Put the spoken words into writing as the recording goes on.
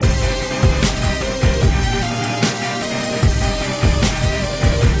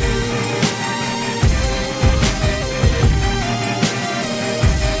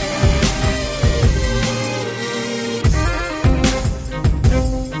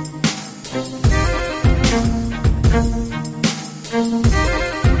On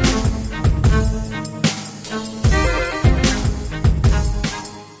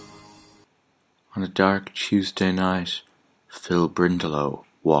a dark Tuesday night, Phil Brindalow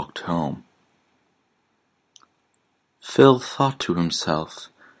walked home. Phil thought to himself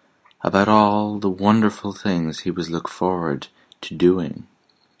about all the wonderful things he was looking forward to doing.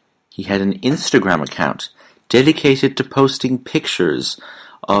 He had an Instagram account dedicated to posting pictures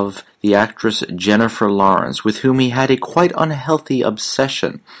of the actress Jennifer Lawrence, with whom he had a quite unhealthy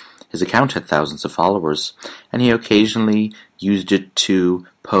obsession. His account had thousands of followers, and he occasionally used it to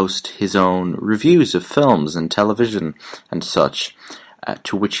post his own reviews of films and television and such,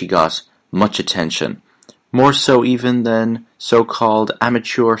 to which he got much attention. More so even than so-called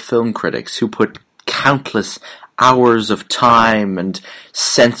amateur film critics who put countless hours of time and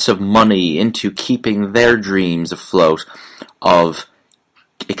cents of money into keeping their dreams afloat of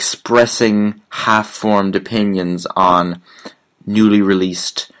expressing half-formed opinions on newly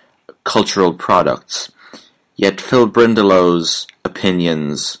released cultural products. Yet Phil Brindalow's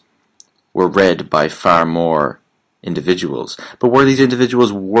opinions were read by far more individuals. But were these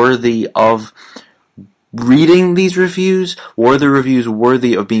individuals worthy of reading these reviews? Were the reviews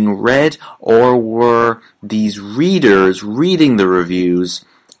worthy of being read? Or were these readers reading the reviews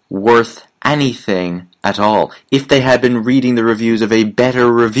worth anything at all? If they had been reading the reviews of a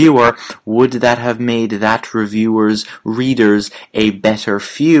better reviewer, would that have made that reviewer's readers a better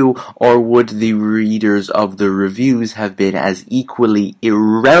few, or would the readers of the reviews have been as equally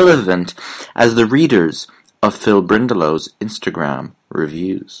irrelevant as the readers of Phil Brindalow's Instagram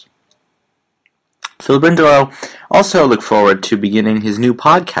reviews? Phil Brindalow also looked forward to beginning his new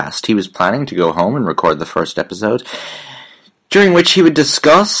podcast. He was planning to go home and record the first episode, during which he would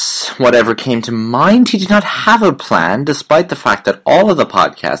discuss whatever came to mind. He did not have a plan, despite the fact that all of the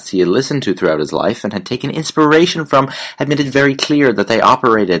podcasts he had listened to throughout his life and had taken inspiration from had made it very clear that they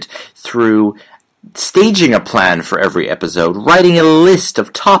operated through staging a plan for every episode, writing a list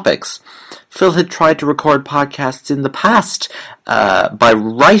of topics. Phil had tried to record podcasts in the past by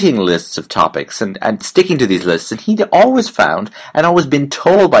writing lists of topics and sticking to these lists, and he'd always found and always been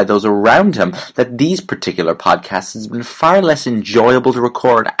told by those around him that these particular podcasts had been far less enjoyable to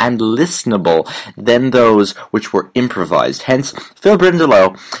record and listenable than those which were improvised. Hence, Phil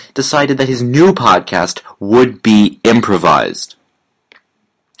Brindalow decided that his new podcast would be improvised.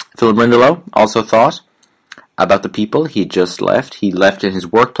 Phil Brindalow also thought about the people he'd just left. He left in his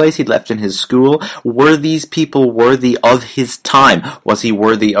workplace, he'd left in his school. Were these people worthy of his time? Was he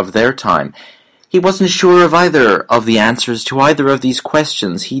worthy of their time? He wasn't sure of either of the answers to either of these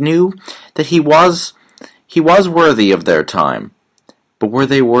questions. He knew that he was worthy of their time. But were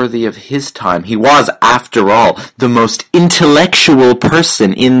they worthy of his time? He was, after all, the most intellectual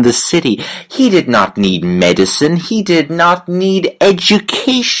person in the city. He did not need medicine. He did not need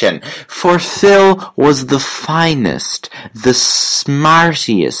education. For Phil was the finest, the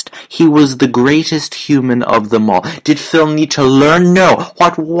smartest. He was the greatest human of them all. Did Phil need to learn? No.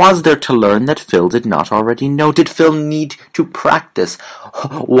 What was there to learn that Phil did not already know? Did Phil need to practice?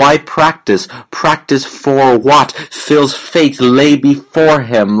 Why practice? Practice for what? Phil's fate lay before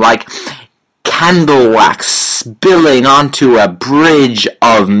him like candle wax spilling onto a bridge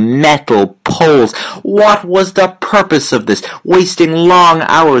of metal poles. What was the purpose of this? Wasting long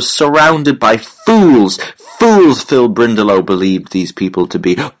hours surrounded by fools. Fools, Phil Brindalow believed these people to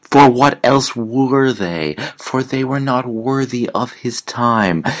be. For what else were they? For they were not worthy of his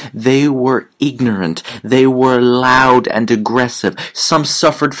time. They were ignorant. They were loud and aggressive. Some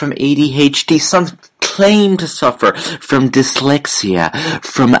suffered from ADHD. Some claimed to suffer from dyslexia,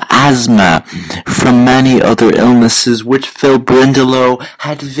 from asthma, from many other illnesses which Phil Brindalow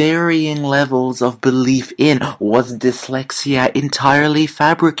had varying levels of belief in. Was dyslexia entirely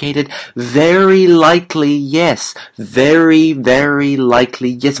fabricated? Very likely, yes. Very, very likely,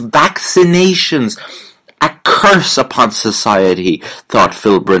 yes. Vaccinations, a curse upon society, thought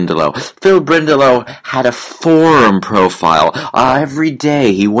Phil Brindalow. Phil Brindalow had a forum profile. Every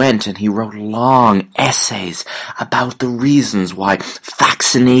day he went and he wrote long essays about the reasons why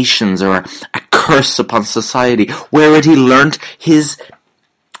vaccinations are a curse upon society. Where had he learnt his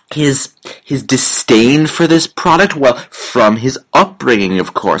disdain for this product? Well, from his upbringing,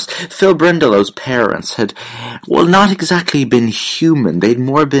 of course. Phil Brindalow's parents had, not exactly been human. They'd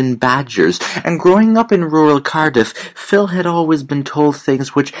more been badgers. And growing up in rural Cardiff, Phil had always been told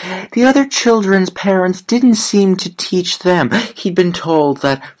things which the other children's parents didn't seem to teach them. He'd been told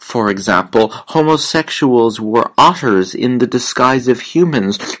that, for example, homosexuals were otters in the disguise of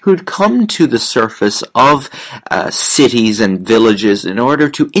humans who'd come to the surface of cities and villages in order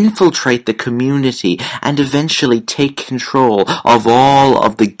to infiltrate infiltrate the community and eventually take control of all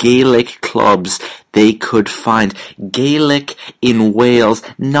of the Gaelic clubs they could find. Gaelic in Wales,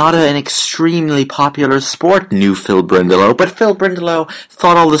 not an extremely popular sport, knew Phil Brindlelow, but Phil Brindlelow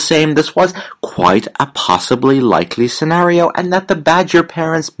thought all the same this was quite a possibly likely scenario, and that the Badger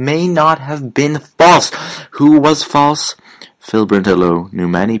parents may not have been false. Who was false? Phil Brindlelow knew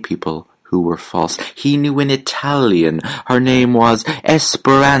many people who were false. He knew an Italian. Her name was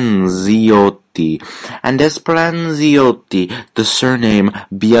Esperanziotti. And Esperanziotti, the surname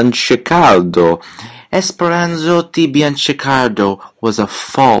Bianciccardo. Esperanziotti Bianciccardo was a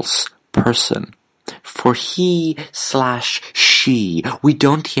false person. For he/she, we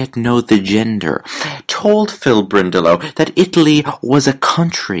don't yet know the gender, told Phil Brindlelow that Italy was a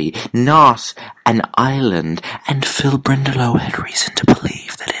country, not an island, and Phil Brindlelow had reason to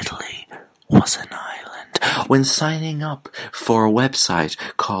believe that Italy was an island. When signing up for a website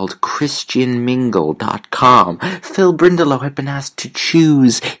called ChristianMingle.com, Phil Brindlelow had been asked to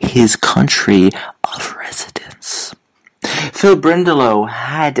choose his country of residence. Phil Brindlelow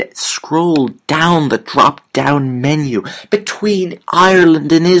had scrolled down the drop-down menu between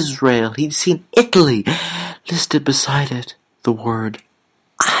Ireland and Israel. He'd seen Italy listed beside it, the word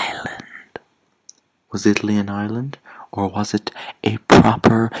island. Was Italy an island? Or was it a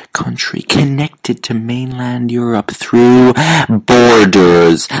proper country connected to mainland Europe through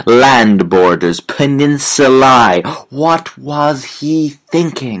borders, land borders, peninsulae? What was he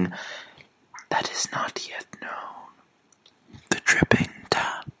thinking? That is not yet known. The dripping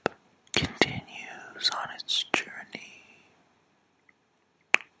tap continues on its journey.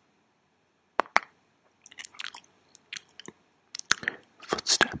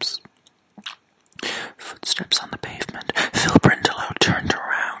 Footsteps. Footsteps on the pavement. Phil Brindlelow turned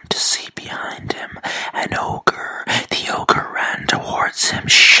around to see behind him an ogre. The ogre ran towards him,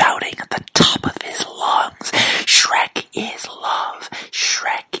 shouting at the top of his lungs, "Shrek is love.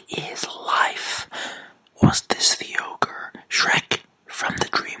 Shrek is life." Was this the ogre? Shrek from the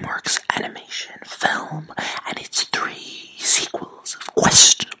DreamWorks animation film and its 3 sequels of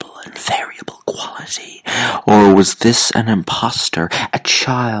questionable and variable quality? Or was this an imposter, a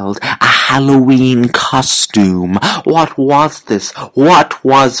child, a Halloween costume? What was this? What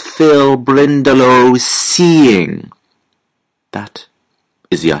was Phil Brindlelow seeing? That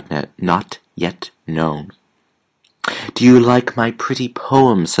is not yet known. "Do you like my pretty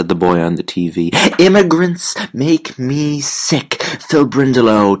poem?" said the boy on the TV. "Immigrants make me sick." Phil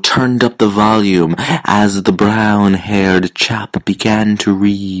Brindlelow turned up the volume as the brown-haired chap began to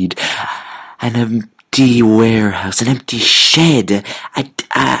read. An empty warehouse, an empty shed, a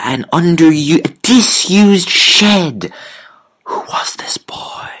disused shed. Who was this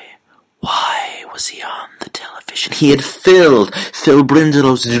boy? Why was he on the television? He had filled Phil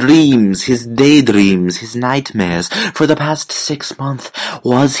Brindlelow's dreams, his daydreams, his nightmares for the past 6 months.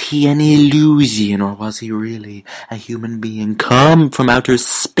 Was he an illusion, or was he really a human being come from outer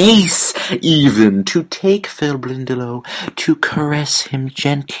space even to take Phil Brindlelow, to caress him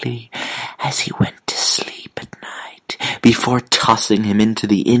gently as he went to sleep at night before tossing him into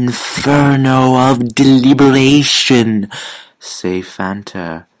the inferno of deliberation? Say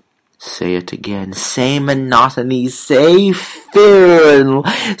Fanta. Say it again. Say monotony. Say fear.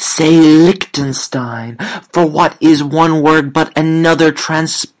 Say Liechtenstein. For what is one word but another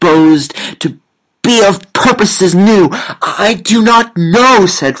transposed to be of purposes new? I do not know,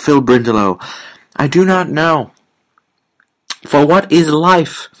 said Phil Brindlelow. I do not know. For what is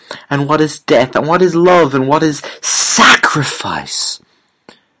life, and what is death, and what is love, and what is sacrifice?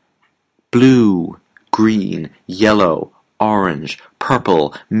 Blue, green, yellow, orange,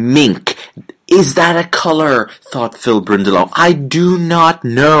 purple, mink. Is that a color? Thought Phil Brindlelow. I do not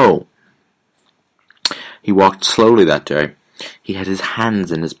know. He walked slowly that day. He had his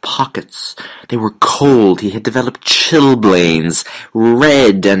hands in his pockets. They were cold. He had developed chilblains,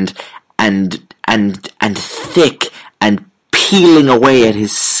 red and thick and peeling away at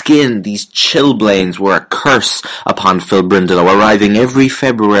his skin. These chilblains were a curse upon Phil Brindlelow, arriving every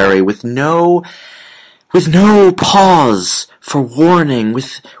February with no pause for warning,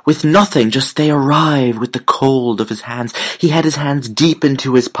 with nothing, just they arrive with the cold of his hands. He had his hands deep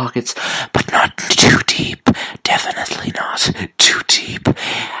into his pockets, but not too deep, definitely not too deep,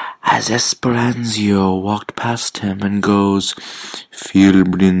 as Esperanzio walked past him and goes, Phil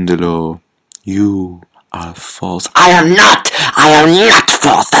Brindlelow, you are false. I am not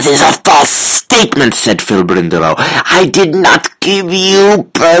false. That is a false statement, said Phil Brindlelow. I did not give you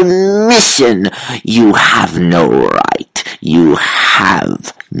permission. You have no right. You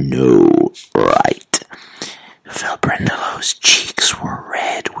have no right. Phil Brindlelow's cheeks were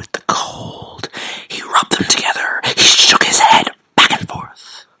red with the cold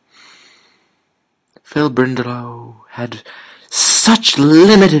Phil Brindleow had such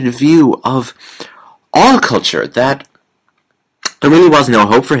limited view of all culture that there really was no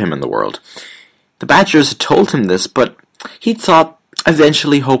hope for him in the world. The Badgers had told him this, but he thought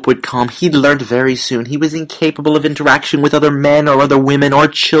eventually hope would come. He'd learned very soon he was incapable of interaction with other men or other women or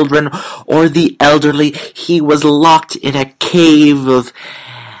children or the elderly. He was locked in a cave of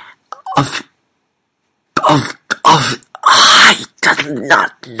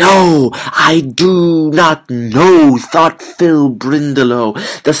I do not know, thought Phil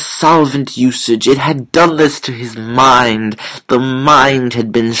Brindleow. The solvent usage, it had done this to his mind. The mind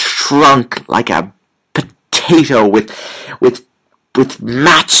had been shrunk like a potato with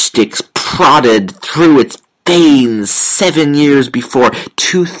matchsticks prodded through its veins 7 years before.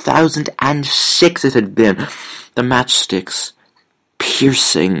 2006 it had been. The matchsticks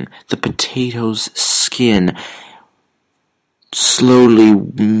piercing the potato's skin, slowly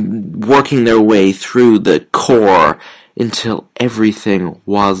working their way through the core until everything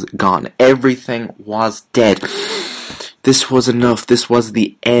was gone. Everything was dead. This was enough. This was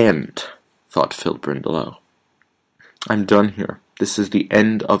the end, thought Phil Brindleow. I'm done here. This is the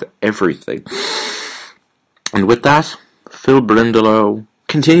end of everything. And with that, Phil Brindleow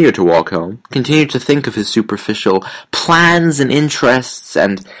continued to walk home, continued to think of his superficial plans and interests,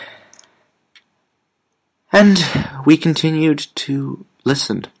 and we continued to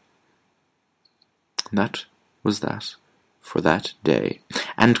listen. That was that for that day.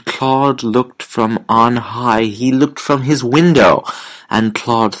 And Claude looked from on high. He looked from his window, and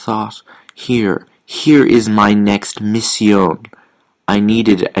Claude thought, Here is my next mission. I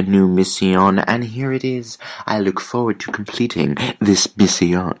needed a new mission, and here it is. I look forward to completing this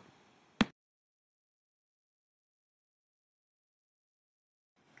mission.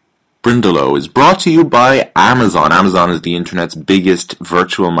 Brindleow is brought to you by Amazon. Amazon is the internet's biggest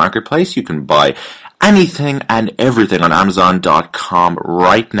virtual marketplace. You can buy anything and everything on Amazon.com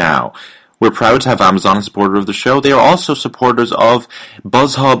right now. We're proud to have Amazon as a supporter of the show. They are also supporters of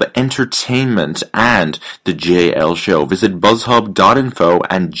BuzzHub Entertainment and the JL Show. Visit buzzhub.info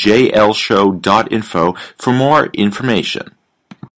and jlshow.info for more information.